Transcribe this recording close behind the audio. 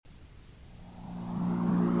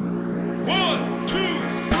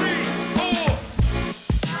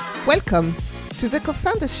Welcome to the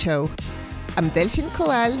Co-Founders Show. I'm Delphine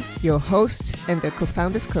Coal, your host and the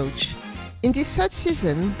Co-Founders Coach. In this third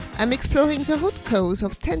season, I'm exploring the root cause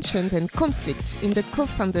of tensions and conflicts in the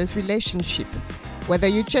co-founders relationship. Whether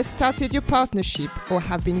you just started your partnership or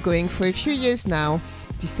have been going for a few years now,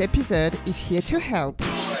 this episode is here to help.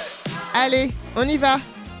 Allez, on y va!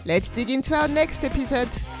 Let's dig into our next episode.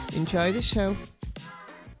 Enjoy the show.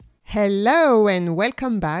 Hello and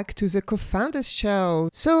welcome back to the Co-Founders Show.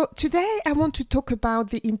 So today I want to talk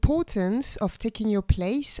about the importance of taking your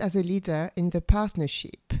place as a leader in the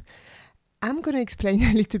partnership. I'm going to explain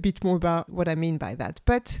a little bit more about what I mean by that,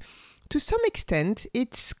 but to some extent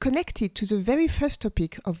it's connected to the very first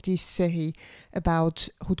topic of this series about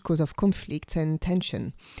root cause of conflict and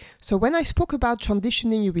tension. So when I spoke about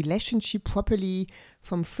transitioning your relationship properly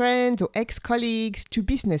from friends or ex-colleagues to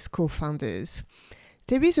business co-founders,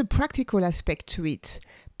 there is a practical aspect to it,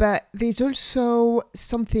 but there's also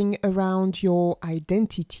something around your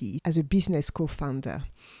identity as a business co-founder.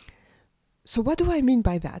 So what do I mean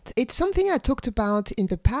by that? It's something I talked about in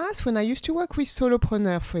the past when I used to work with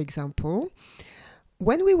solopreneurs, for example.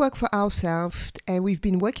 When we work for ourselves and we've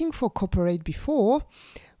been working for corporate before,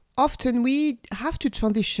 often we have to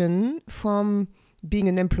transition from being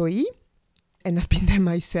an employee, and I've been there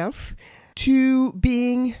myself, to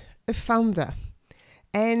being a founder.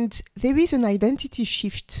 And there is an identity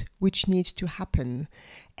shift which needs to happen.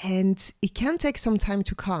 And it can take some time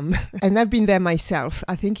to come. And I've been there myself.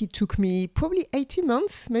 I think it took me probably 18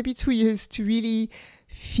 months, maybe 2 years to really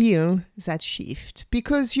feel that shift.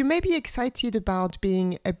 Because you may be excited about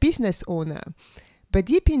being a business owner, but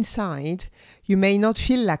deep inside, you may not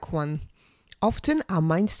feel like one. Often our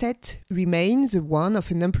mindset remains the one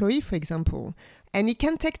of an employee, for example. And it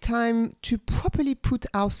can take time to properly put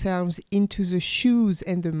ourselves into the shoes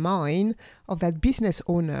and the mind of that business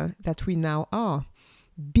owner that we now are.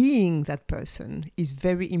 Being that person is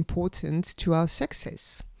very important to our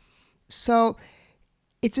success. So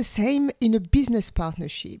it's the same in a business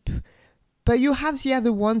partnership, but you have the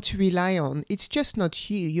other one to rely on. It's just not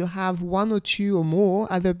you. You have one or two or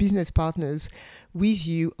more other business partners with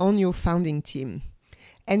you on your founding team.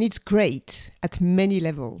 And it's great at many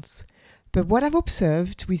levels. But what I've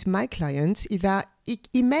observed with my clients is that it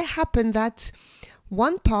may happen that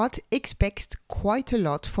one part expects quite a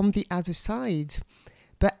lot from the other side,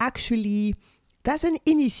 but actually doesn't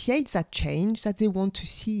initiate that change that they want to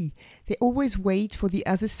see. They always wait for the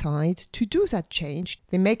other side to do that change.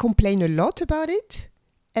 They may complain a lot about it,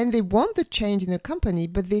 and they want the change in the company,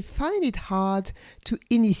 but they find it hard to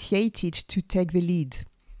initiate it, to take the lead.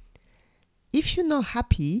 If you're not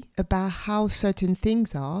happy about how certain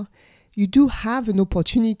things are, you do have an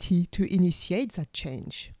opportunity to initiate that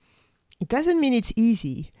change. It doesn't mean it's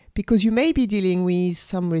easy, because you may be dealing with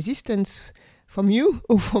some resistance from you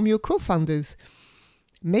or from your co-founders.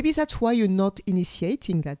 Maybe that's why you're not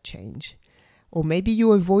initiating that change. Or maybe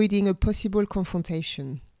you're avoiding a possible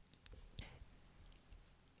confrontation.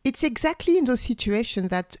 It's exactly in those situations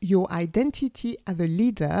that your identity as a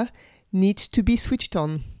leader needs to be switched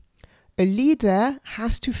on. A leader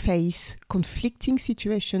has to face conflicting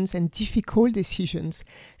situations and difficult decisions,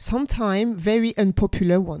 sometimes very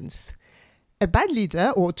unpopular ones. A bad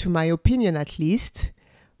leader, or to my opinion at least,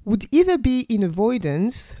 would either be in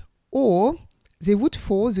avoidance or they would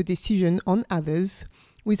force a decision on others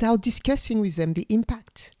without discussing with them the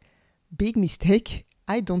impact. Big mistake.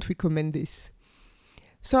 I don't recommend this.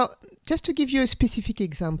 So just to give you a specific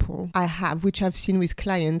example I have, which I've seen with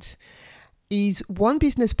clients, is one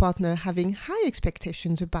business partner having high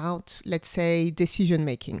expectations about, let's say, decision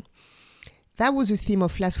making. That was the theme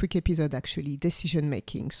of last week's episode, actually, decision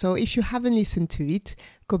making. So if you haven't listened to it,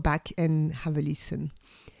 go back and have a listen.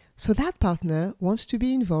 So that partner wants to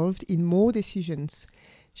be involved in more decisions.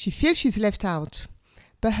 She feels she's left out,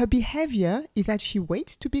 but her behavior is that she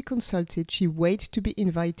waits to be consulted, she waits to be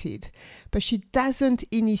invited, but she doesn't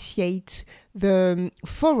initiate the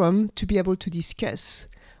forum to be able to discuss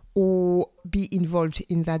or be involved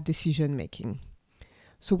in that decision making.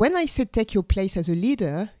 So when I said take your place as a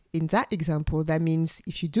leader, in that example, that means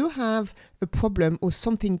if you do have a problem or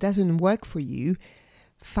something doesn't work for you,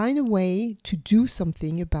 find a way to do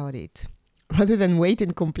something about it. Rather than wait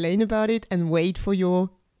and complain about it and wait for your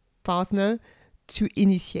partner to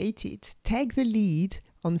initiate it. Take the lead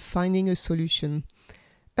on finding a solution.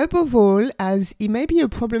 Above all, as it may be a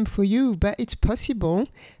problem for you, but it's possible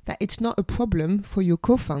that it's not a problem for your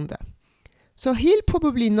co-founder. So he'll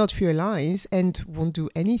probably not realize and won't do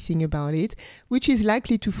anything about it, which is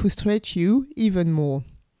likely to frustrate you even more.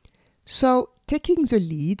 So taking the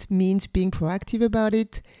lead means being proactive about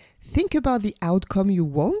it. Think about the outcome you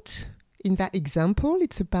want in that example,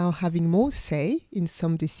 it's about having more say in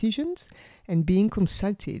some decisions and being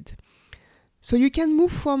consulted. So you can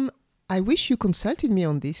move from, I wish you consulted me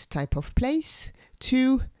on this type of place,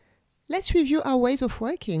 to let's review our ways of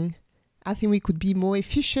working. I think we could be more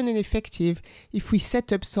efficient and effective if we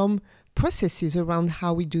set up some processes around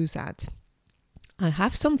how we do that. I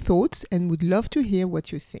have some thoughts and would love to hear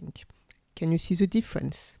what you think. Can you see the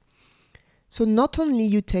difference? So not only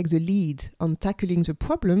you take the lead on tackling the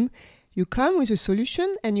problem, you come with a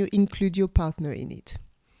solution and you include your partner in it.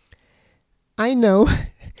 I know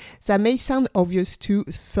that may sound obvious to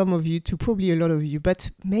some of you, to probably a lot of you,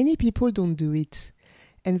 but many people don't do it.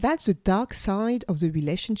 And that's the dark side of the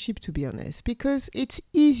relationship, to be honest, because it's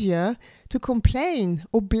easier to complain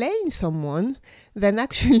or blame someone than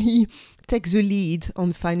actually take the lead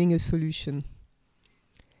on finding a solution.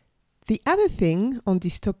 The other thing on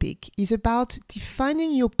this topic is about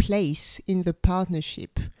defining your place in the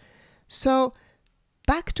partnership. So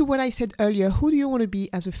back to what I said earlier, who do you want to be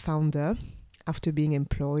as a founder after being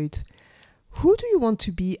employed? Who do you want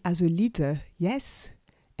to be as a leader? Yes.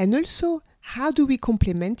 And also, how do we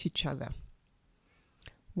complement each other?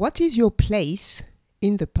 What is your place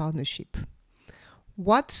in the partnership?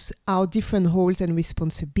 What's our different roles and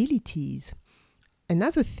responsibilities?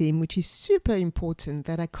 Another theme which is super important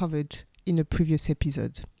that I covered in a previous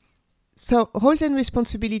episode. So roles and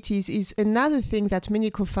responsibilities is another thing that many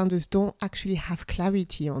co-founders don't actually have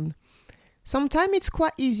clarity on. Sometimes it's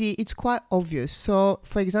quite easy, it's quite obvious. So,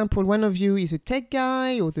 for example, one of you is a tech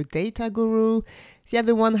guy or the data guru. The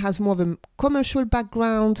other one has more of a commercial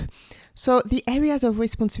background. So the areas of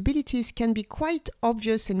responsibilities can be quite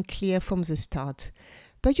obvious and clear from the start.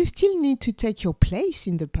 But you still need to take your place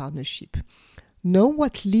in the partnership. Know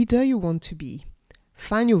what leader you want to be.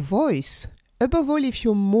 Find your voice. Above all, if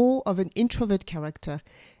you're more of an introvert character,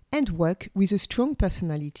 and work with a strong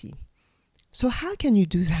personality. So how can you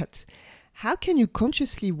do that? How can you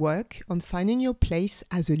consciously work on finding your place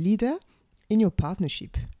as a leader in your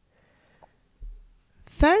partnership?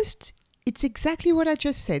 First, it's exactly what I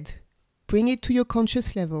just said. Bring it to your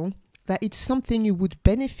conscious level that it's something you would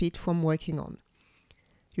benefit from working on.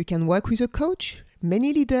 You can work with a coach.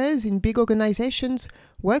 Many leaders in big organizations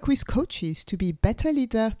work with coaches to be better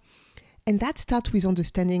leader. And that starts with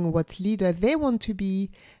understanding what leader they want to be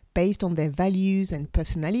based on their values and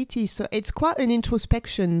personalities. So it's quite an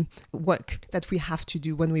introspection work that we have to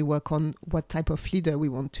do when we work on what type of leader we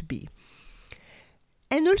want to be.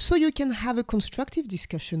 And also you can have a constructive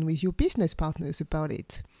discussion with your business partners about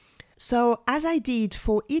it. So as I did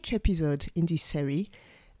for each episode in this series,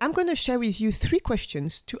 I'm going to share with you 3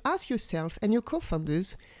 questions to ask yourself and your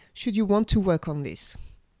co-founders should you want to work on this.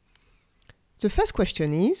 The first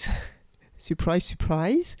question is, surprise,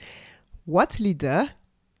 surprise, what leader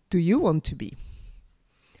do you want to be?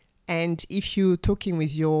 And if you're talking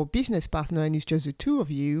with your business partner and it's just the two of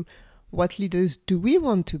you, what leaders do we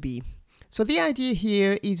want to be? So the idea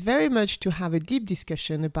here is very much to have a deep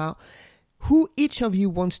discussion about who each of you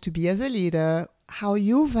wants to be as a leader, how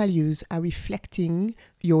your values are reflecting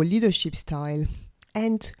your leadership style,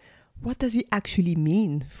 and what does it actually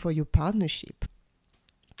mean for your partnership?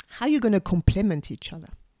 How are you going to complement each other?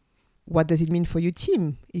 What does it mean for your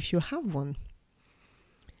team if you have one?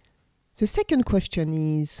 The second question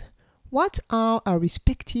is, what are our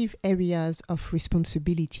respective areas of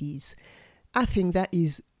responsibilities? I think that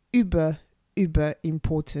is uber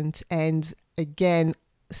important. And again,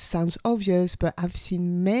 sounds obvious, but I've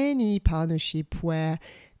seen many partnerships where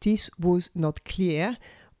this was not clear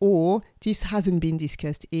or this hasn't been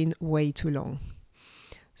discussed in way too long.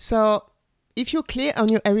 So if you're clear on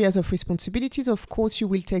your areas of responsibilities, of course, you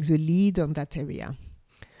will take the lead on that area.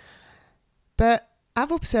 But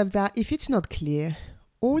I've observed that if it's not clear,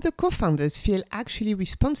 all the co-founders feel actually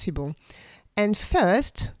responsible. And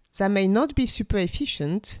first, that may not be super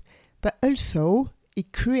efficient, but also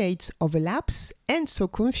it creates overlaps and so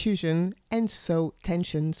confusion and so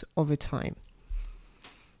tensions over time.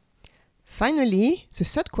 Finally, the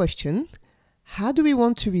third question, how do we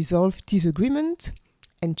want to resolve disagreement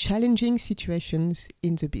and challenging situations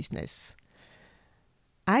in the business?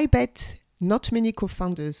 I bet not many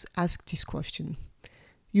co-founders ask this question.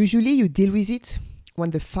 Usually you deal with it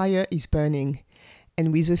when the fire is burning,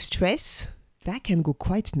 and with the stress, that can go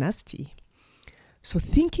quite nasty. So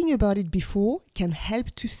thinking about it before can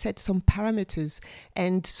help to set some parameters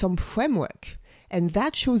and some framework, and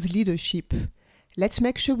that shows leadership. Let's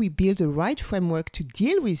make sure we build the right framework to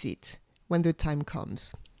deal with it when the time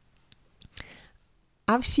comes.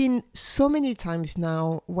 I've seen so many times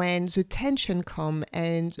now when the tension comes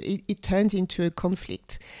and it turns into a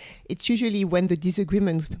conflict. It's usually when the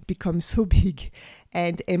disagreements become so big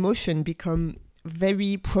and emotion become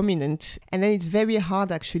very prominent. And then it's very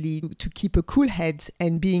hard actually to keep a cool head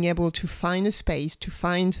and being able to find a space to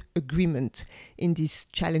find agreement in this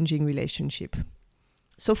challenging relationship.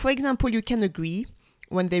 So for example, you can agree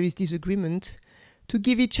when there is disagreement to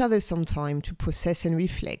give each other some time to process and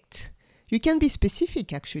reflect. You can be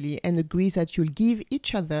specific actually and agree that you'll give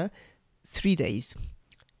each other 3 days.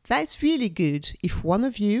 That's really good if one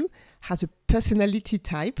of you has a personality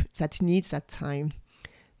type that needs that time.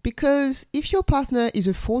 Because if your partner is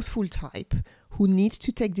a forceful type who needs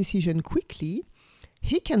to take decisions quickly,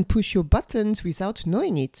 he can push your buttons without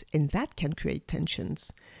knowing it, and that can create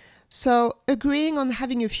tensions. So agreeing on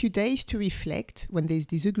having a few days to reflect when there's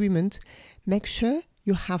disagreement, make sure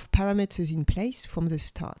you have parameters in place from the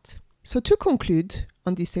start. So to conclude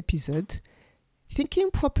on this episode, thinking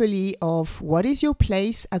properly of what is your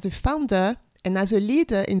place as a founder and as a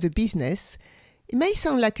leader in the business, it may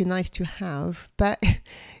sound like a nice to have, but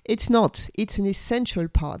it's not. It's an essential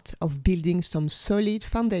part of building some solid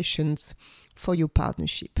foundations for your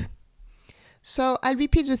partnership. So I'll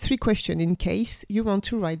repeat the 3 questions in case you want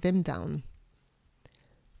to write them down.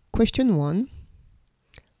 Question 1,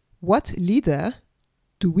 what leader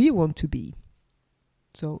do we want to be?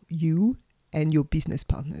 So you and your business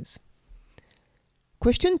partners.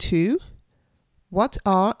 Question 2, what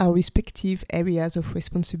are our respective areas of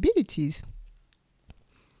responsibilities?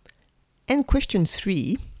 And question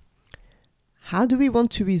 3, how do we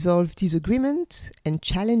want to resolve disagreements and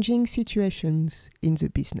challenging situations in the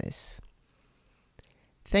business?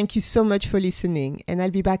 Thank you so much for listening, and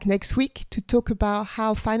I'll be back next week to talk about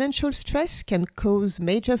how financial stress can cause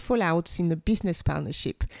major fallouts in a business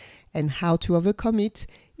partnership and how to overcome it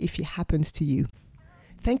if it happens to you.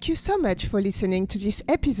 Thank you so much for listening to this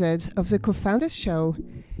episode of the Co-Founders Show.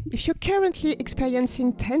 If you're currently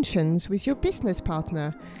experiencing tensions with your business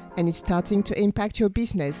partner and it's starting to impact your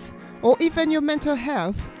business or even your mental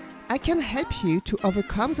health, I can help you to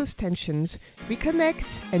overcome those tensions,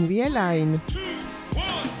 reconnect and realign. 2, 1,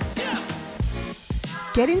 yeah!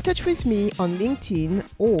 Get in touch with me on LinkedIn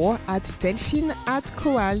or at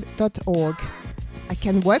delphine@coal.org. I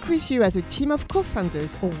can work with you as a team of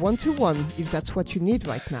co-founders or one-to-one if that's what you need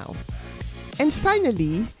right now. And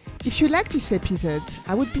finally, if you like this episode,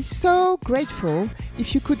 I would be so grateful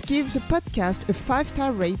if you could give the podcast a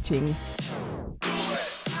 5-star rating.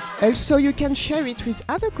 Also, you can share it with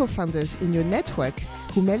other co-founders in your network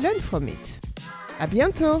who may learn from it. À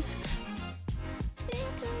bientôt!